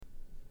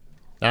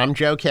I'm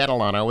Joe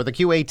Catalano with a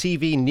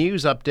QATV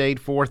news update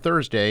for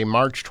Thursday,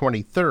 March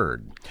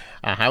 23rd.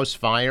 A house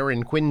fire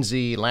in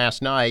Quincy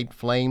last night.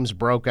 Flames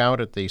broke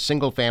out at the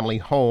single-family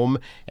home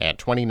at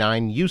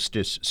 29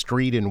 Eustis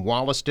Street in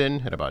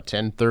Wollaston at about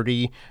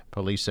 10:30.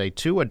 Police say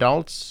 2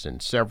 adults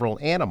and several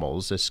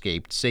animals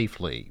escaped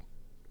safely.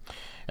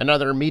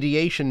 Another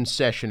mediation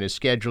session is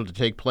scheduled to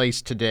take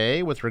place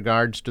today with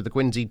regards to the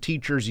Quincy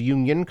Teachers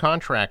Union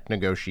contract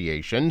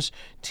negotiations.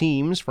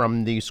 Teams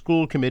from the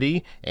school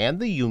committee and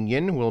the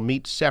union will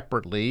meet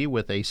separately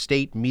with a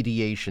state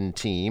mediation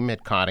team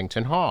at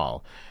Coddington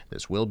Hall.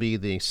 This will be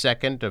the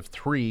second of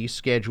 3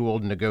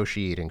 scheduled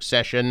negotiating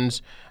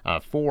sessions. A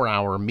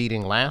 4-hour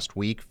meeting last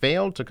week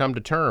failed to come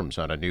to terms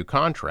on a new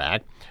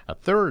contract. A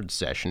third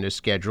session is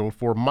scheduled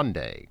for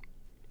Monday.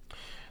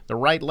 The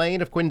right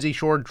lane of Quincy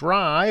Shore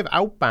Drive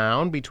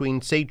outbound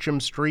between Sachem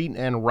Street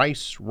and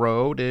Rice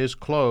Road is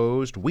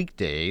closed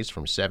weekdays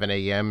from 7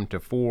 a.m. to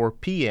 4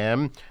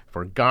 p.m.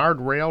 for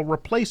guardrail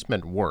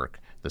replacement work.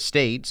 The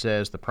state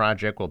says the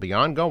project will be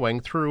ongoing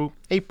through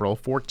April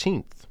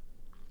 14th.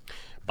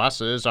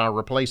 Buses are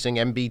replacing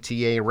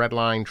MBTA Red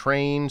Line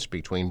trains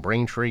between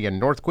Braintree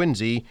and North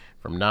Quincy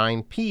from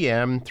 9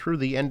 p.m. through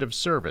the end of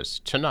service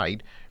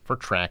tonight for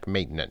track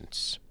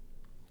maintenance.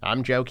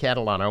 I'm Joe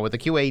Catalano with a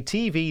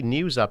QATV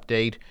news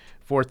update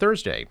for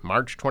Thursday,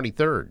 March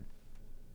 23rd.